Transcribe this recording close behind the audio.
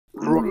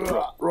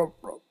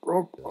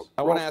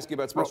I want to ask you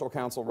about Special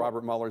Counsel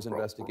Robert Mueller's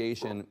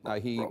investigation.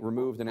 He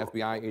removed an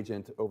FBI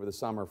agent over the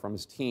summer from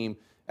his team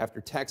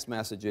after text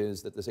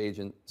messages that this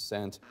agent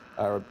sent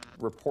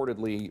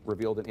reportedly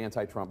revealed an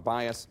anti-Trump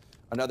bias.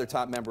 Another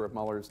top member of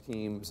Mueller's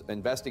team's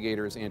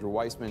investigators, Andrew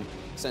Weissman,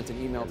 sent an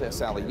email to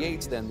Sally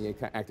Yates, then the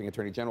acting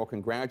attorney general,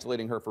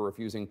 congratulating her for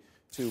refusing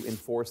to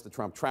enforce the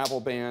Trump travel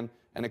ban.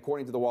 And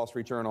according to the Wall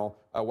Street Journal,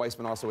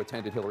 Weissman also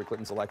attended Hillary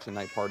Clinton's election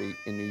night party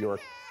in New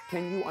York.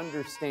 Can you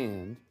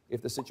understand,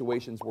 if the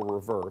situations were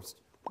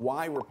reversed,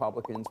 why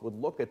Republicans would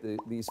look at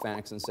these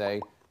facts and say,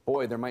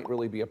 boy, there might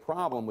really be a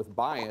problem with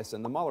bias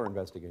in the Mueller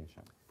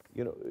investigation?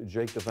 You know,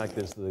 Jake, the fact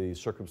is the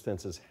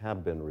circumstances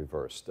have been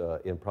reversed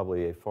in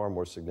probably a far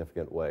more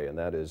significant way, and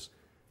that is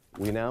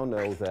we now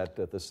know that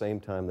at the same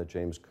time that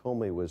James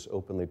Comey was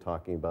openly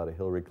talking about a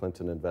Hillary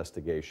Clinton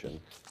investigation,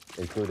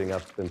 including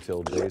up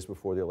until days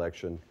before the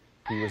election,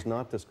 he was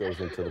not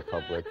disclosing to the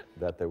public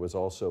that there was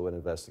also an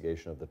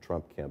investigation of the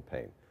Trump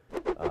campaign.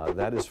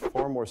 That is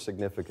far more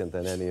significant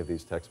than any of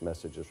these text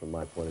messages from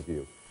my point of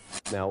view.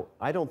 Now,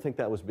 I don't think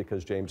that was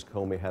because James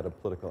Comey had a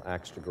political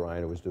axe to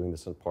grind or was doing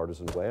this in a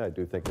partisan way. I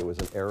do think it was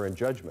an error in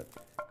judgment.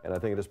 And I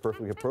think it is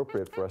perfectly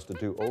appropriate for us to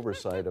do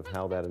oversight of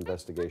how that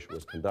investigation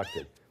was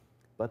conducted.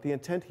 But the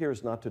intent here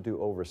is not to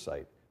do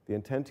oversight. The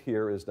intent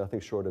here is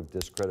nothing short of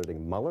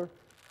discrediting Mueller,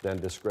 then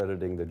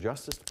discrediting the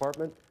Justice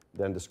Department,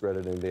 then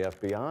discrediting the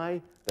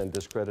FBI, then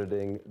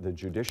discrediting the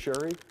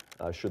judiciary.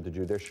 Should the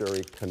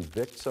judiciary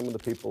convict some of the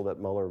people that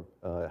Mueller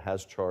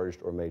has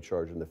charged or may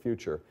charge in the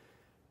future?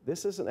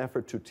 This is an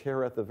effort to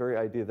tear at the very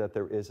idea that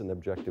there is an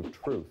objective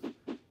truth.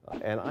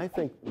 And I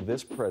think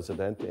this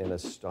president, in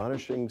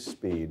astonishing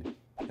speed,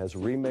 has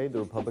remade the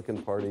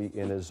Republican Party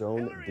in his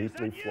own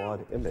deeply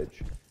flawed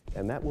image.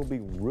 And that will be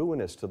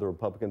ruinous to the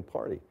Republican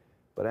Party.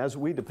 But as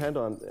we depend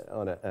on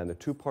a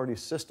two-party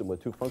system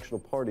with two functional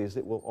parties,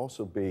 it will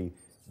also be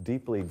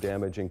deeply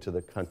damaging to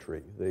the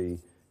country. The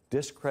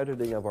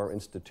discrediting of our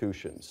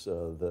institutions,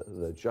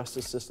 the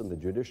justice system, the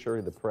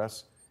judiciary, the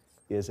press,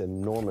 is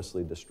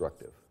enormously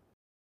destructive.